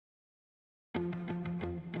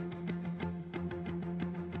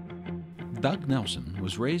Doug Nelson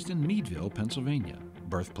was raised in Meadville, Pennsylvania,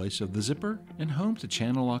 birthplace of the Zipper and home to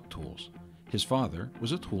Channel Lock Tools. His father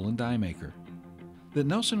was a tool and die maker. That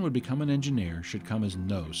Nelson would become an engineer should come as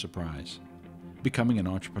no surprise. Becoming an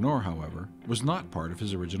entrepreneur, however, was not part of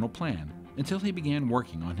his original plan until he began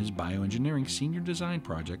working on his bioengineering senior design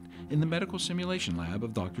project in the medical simulation lab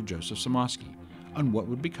of Dr. Joseph Samoski on what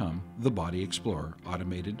would become the Body Explorer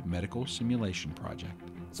Automated Medical Simulation Project.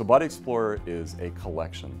 So Body Explorer is a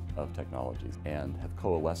collection of technologies and have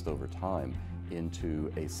coalesced over time into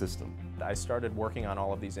a system. I started working on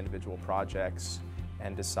all of these individual projects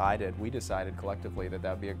and we decided collectively that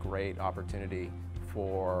that would be a great opportunity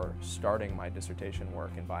for starting my dissertation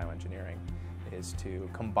work in bioengineering, is to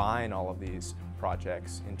combine all of these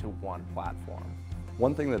projects into one platform.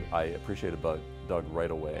 One thing that I appreciated about Doug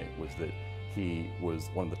right away was that he was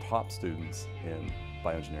one of the top students in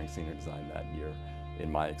bioengineering senior design that year,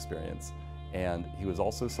 in my experience. And he was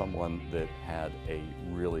also someone that had a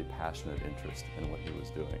really passionate interest in what he was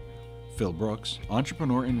doing. Phil Brooks,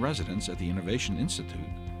 entrepreneur in residence at the Innovation Institute,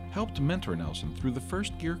 helped mentor Nelson through the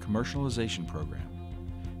first gear commercialization program.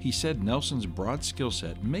 He said Nelson's broad skill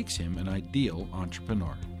set makes him an ideal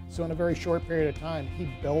entrepreneur. So in a very short period of time, he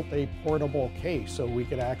built a portable case so we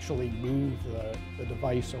could actually move the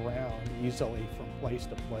device around easily from place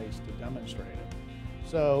to place to demonstrate it.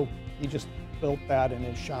 So he just built that in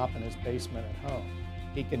his shop in his basement at home.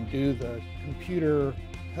 He can do the computer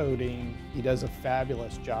coding. He does a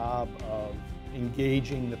fabulous job of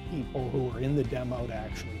engaging the people who are in the demo to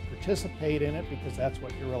actually participate in it, because that's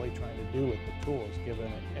what you're really trying to do with the tools, give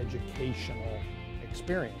an educational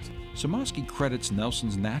experience. Samoski credits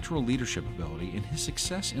Nelson's natural leadership ability in his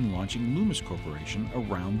success in launching Loomis Corporation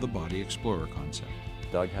around the Body Explorer concept.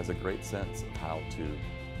 Doug has a great sense of how to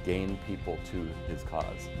gain people to his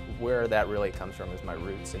cause. Where that really comes from is my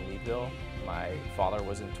roots in Meadville. My father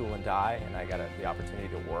was in tool and die, and I got the opportunity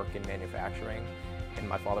to work in manufacturing. And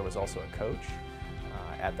my father was also a coach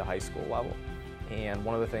at the high school level. And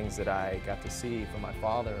one of the things that I got to see from my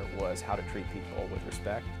father was how to treat people with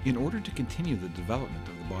respect. In order to continue the development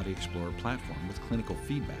of the Body Explorer platform with clinical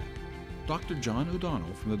feedback, Dr. John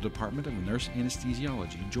O'Donnell from the Department of Nurse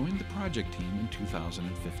Anesthesiology joined the project team in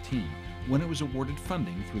 2015 when it was awarded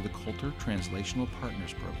funding through the Coulter Translational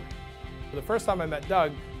Partners Program. The first time I met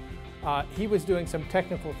Doug, he was doing some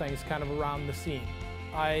technical things kind of around the scene.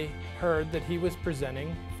 I heard that he was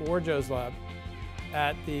presenting for Joe's Lab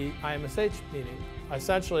at the IMSH meeting.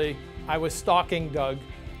 Essentially, I was stalking Doug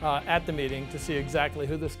at the meeting to see exactly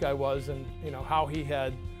who this guy was and how he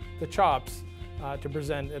had the chops to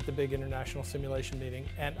present at the big international simulation meeting,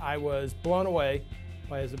 and I was blown away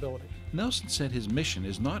by his ability. Nelson said his mission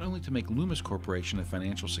is not only to make Loomis Corporation a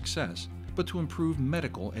financial success, but to improve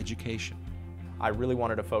medical education. I really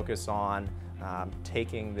wanted to focus on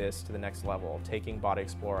taking this to the next level, taking Body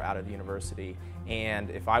Explorer out of the university, and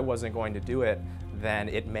if I wasn't going to do it, then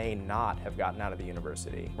it may not have gotten out of the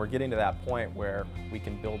university. We're getting to that point where we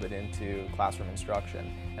can build it into classroom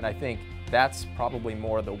instruction, and I think that's probably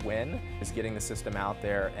more the win, is getting the system out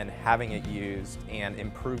there and having it used and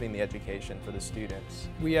improving the education for the students.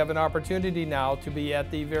 We have an opportunity now to be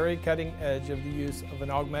at the very cutting edge of the use of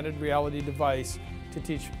an augmented reality device to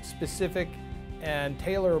teach specific and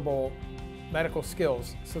tailorable medical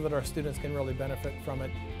skills so that our students can really benefit from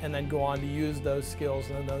it and then go on to use those skills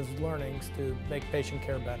and those learnings to make patient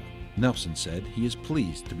care better. Nelson said he is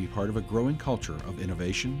pleased to be part of a growing culture of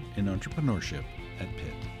innovation and entrepreneurship at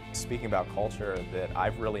Pitt. Speaking about culture, that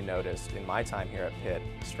I've really noticed in my time here at Pitt,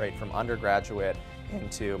 straight from undergraduate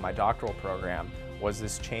into my doctoral program, was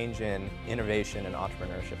this change in innovation and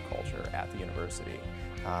entrepreneurship culture at the university.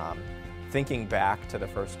 Thinking back to the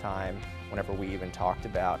first time whenever we even talked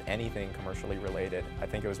about anything commercially related, I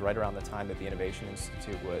think it was right around the time that the Innovation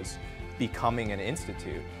Institute was becoming an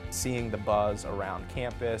institute. Seeing the buzz around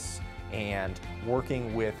campus and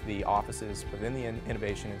working with the offices within the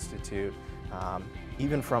Innovation Institute,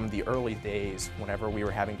 even from the early days whenever we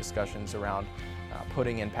were having discussions around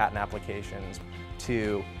putting in patent applications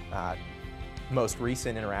to most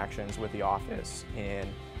recent interactions with the office in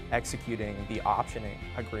executing the optioning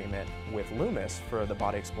agreement with Loomis for the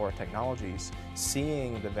Body Explorer technologies,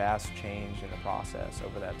 seeing the vast change in the process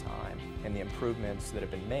over that time and the improvements that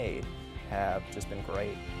have been made have just been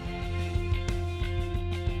great.